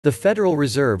The Federal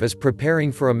Reserve is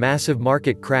preparing for a massive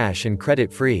market crash and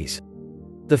credit freeze.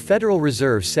 The Federal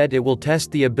Reserve said it will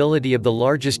test the ability of the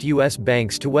largest U.S.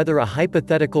 banks to weather a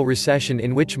hypothetical recession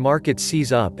in which markets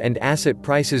seize up and asset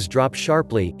prices drop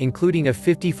sharply, including a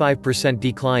 55%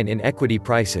 decline in equity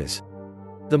prices.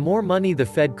 The more money the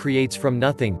Fed creates from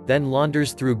nothing, then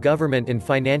launders through government and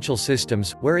financial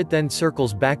systems, where it then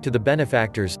circles back to the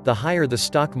benefactors, the higher the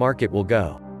stock market will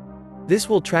go. This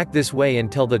will track this way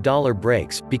until the dollar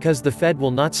breaks, because the Fed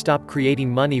will not stop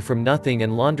creating money from nothing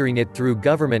and laundering it through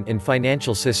government and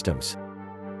financial systems.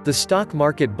 The stock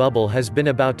market bubble has been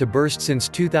about to burst since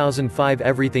 2005.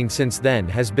 Everything since then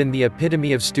has been the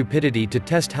epitome of stupidity to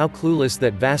test how clueless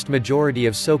that vast majority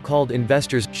of so-called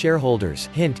investors, shareholders,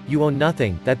 hint, you own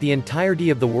nothing, that the entirety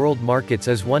of the world markets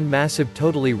is one massive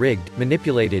totally rigged,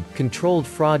 manipulated, controlled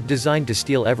fraud designed to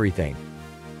steal everything.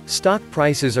 Stock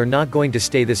prices are not going to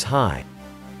stay this high.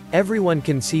 Everyone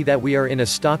can see that we are in a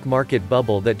stock market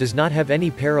bubble that does not have any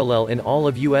parallel in all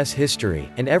of US history,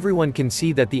 and everyone can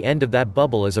see that the end of that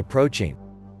bubble is approaching.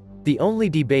 The only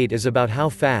debate is about how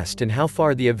fast and how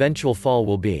far the eventual fall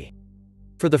will be.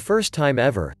 For the first time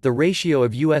ever, the ratio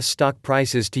of US stock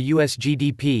prices to US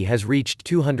GDP has reached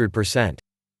 200%.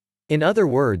 In other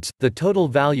words, the total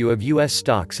value of U.S.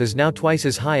 stocks is now twice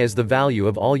as high as the value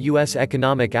of all U.S.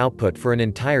 economic output for an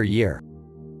entire year.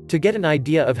 To get an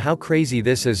idea of how crazy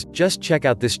this is, just check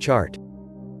out this chart.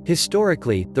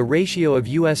 Historically, the ratio of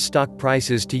U.S. stock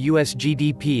prices to U.S.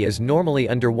 GDP is normally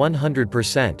under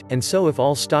 100%, and so if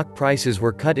all stock prices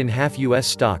were cut in half, U.S.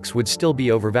 stocks would still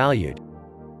be overvalued.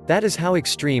 That is how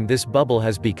extreme this bubble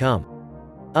has become.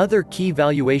 Other key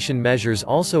valuation measures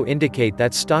also indicate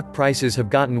that stock prices have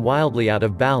gotten wildly out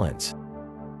of balance.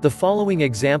 The following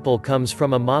example comes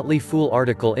from a Motley Fool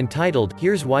article entitled,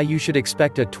 "Here's Why You Should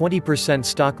Expect a 20%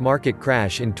 Stock Market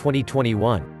Crash in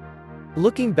 2021.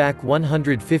 Looking back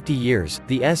 150 years,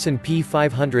 the S&P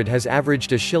 500 has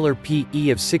averaged a Shiller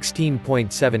P/E of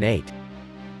 16.78.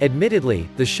 Admittedly,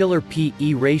 the Shiller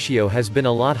P/E ratio has been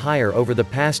a lot higher over the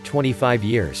past 25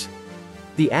 years.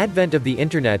 The advent of the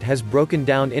internet has broken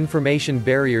down information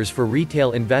barriers for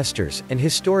retail investors, and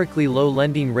historically low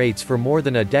lending rates for more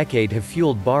than a decade have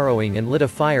fueled borrowing and lit a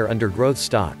fire under growth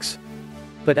stocks.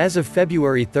 But as of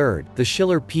February 3, the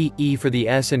Shiller P/E for the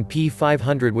S&P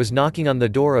 500 was knocking on the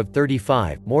door of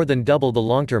 35, more than double the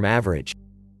long-term average.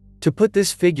 To put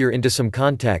this figure into some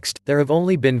context, there have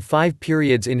only been 5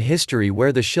 periods in history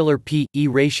where the Shiller P/E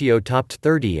ratio topped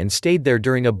 30 and stayed there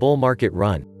during a bull market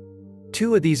run.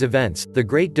 2 of these events, the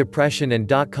Great Depression and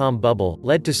dot-com bubble,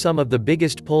 led to some of the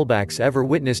biggest pullbacks ever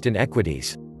witnessed in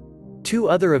equities. 2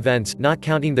 other events, not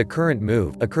counting the current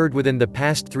move, occurred within the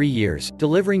past 3 years,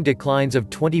 delivering declines of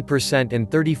 20%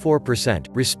 and 34%,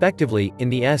 respectively, in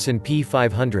the S&P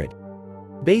 500.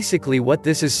 Basically what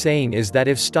this is saying is that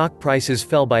if stock prices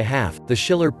fell by half, the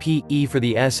Shiller P/E for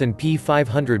the S&P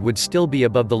 500 would still be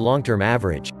above the long-term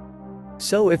average.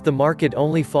 So if the market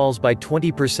only falls by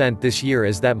 20% this year,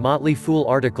 as that Motley Fool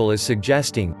article is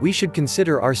suggesting, we should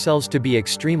consider ourselves to be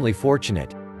extremely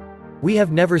fortunate. We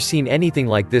have never seen anything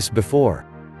like this before.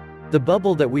 The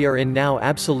bubble that we are in now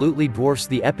absolutely dwarfs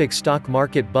the epic stock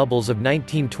market bubbles of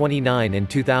 1929 and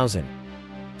 2000.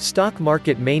 Stock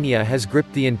market mania has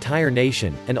gripped the entire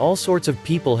nation, and all sorts of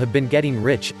people have been getting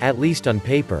rich, at least on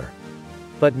paper.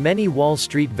 But many Wall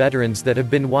Street veterans that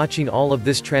have been watching all of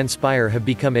this transpire have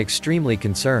become extremely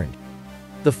concerned.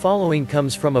 The following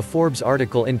comes from a Forbes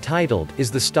article entitled, "Is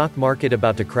the Stock Market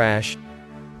About to Crash?"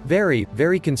 Very,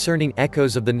 very concerning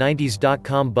echoes of the 90s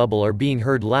dot-com bubble are being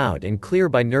heard loud and clear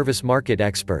by nervous market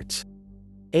experts.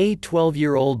 A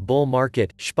 12-year-old bull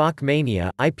market, SPAC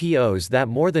mania, IPOs that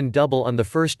more than double on the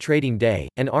first trading day,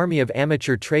 an army of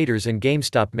amateur traders, and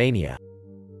GameStop mania.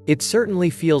 It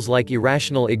certainly feels like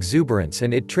irrational exuberance,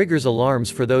 and it triggers alarms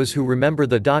for those who remember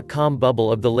the dot-com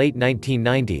bubble of the late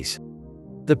 1990s.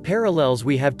 The parallels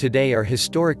we have today are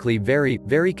historically very,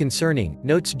 very concerning,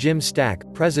 notes Jim Stack,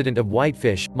 president of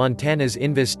Whitefish, Montana's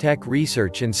Investec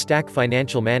Research and Stack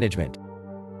Financial Management.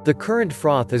 The current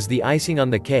froth is the icing on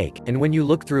the cake, and when you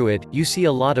look through it, you see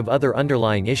a lot of other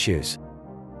underlying issues.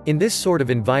 In this sort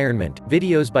of environment,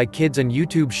 videos by kids on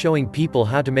YouTube showing people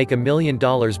how to make $1 million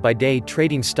by day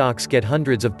trading stocks get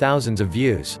hundreds of thousands of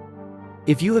views.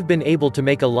 If you have been able to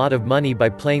make a lot of money by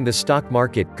playing the stock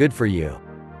market, good for you.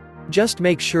 Just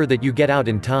make sure that you get out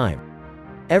in time.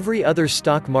 Every other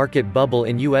stock market bubble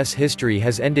in US history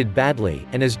has ended badly,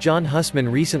 and as John Hussman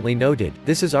recently noted,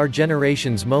 this is our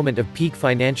generation's moment of peak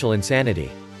financial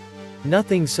insanity.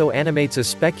 Nothing so animates a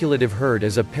speculative herd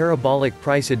as a parabolic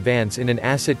price advance in an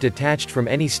asset detached from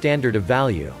any standard of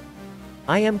value.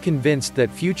 I am convinced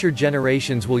that future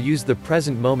generations will use the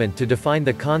present moment to define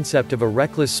the concept of a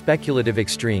reckless speculative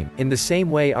extreme, in the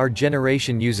same way our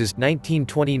generation uses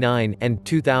 1929 and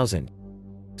 2000.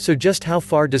 So just how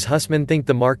far does Hussman think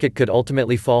the market could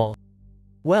ultimately fall?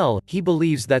 Well, he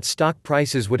believes that stock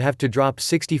prices would have to drop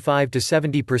 65 to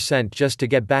 70% just to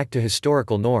get back to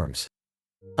historical norms.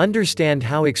 Understand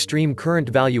how extreme current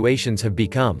valuations have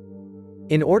become.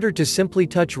 In order to simply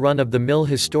touch run-of-the-mill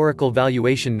historical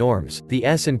valuation norms, the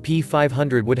S&P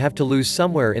 500 would have to lose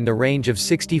somewhere in the range of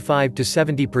 65 to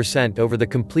 70% over the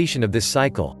completion of this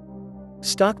cycle.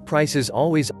 Stock prices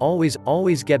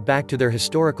always get back to their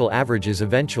historical averages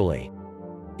eventually.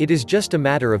 It is just a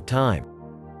matter of time.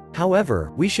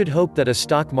 However, we should hope that a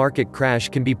stock market crash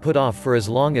can be put off for as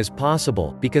long as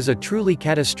possible, because a truly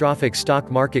catastrophic stock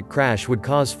market crash would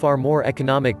cause far more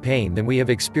economic pain than we have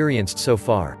experienced so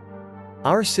far.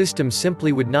 Our system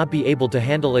simply would not be able to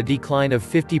handle a decline of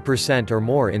 50% or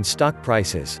more in stock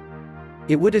prices.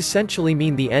 It would essentially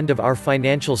mean the end of our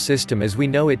financial system as we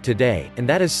know it today, and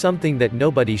that is something that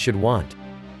nobody should want.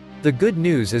 The good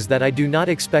news is that I do not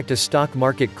expect a stock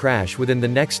market crash within the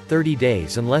next 30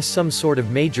 days unless some sort of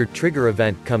major trigger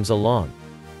event comes along.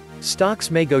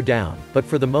 Stocks may go down, but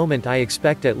for the moment I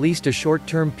expect at least a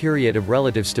short-term period of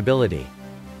relative stability.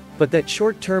 But that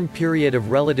short-term period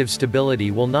of relative stability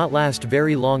will not last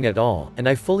very long at all, and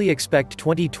I fully expect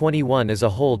 2021 as a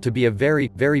whole to be a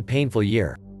very, very painful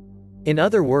year. In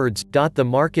other words, the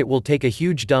market will take a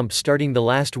huge dump starting the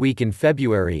last week in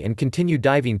February and continue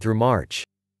diving through March.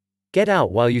 Get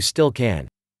out while you still can.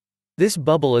 This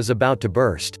bubble is about to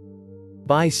burst.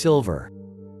 Buy silver.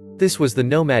 This was the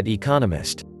Nomad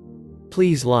Economist.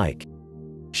 Please like,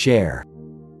 share,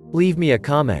 leave me a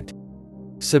comment,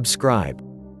 subscribe.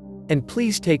 And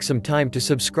please take some time to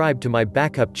subscribe to my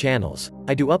backup channels.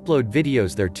 I do upload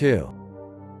videos there too.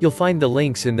 You'll find the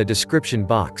links in the description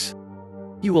box.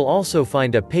 You will also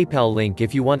find a PayPal link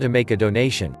if you want to make a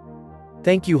donation.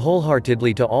 Thank you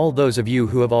wholeheartedly to all those of you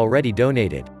who have already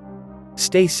donated.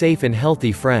 Stay safe and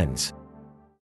healthy, friends.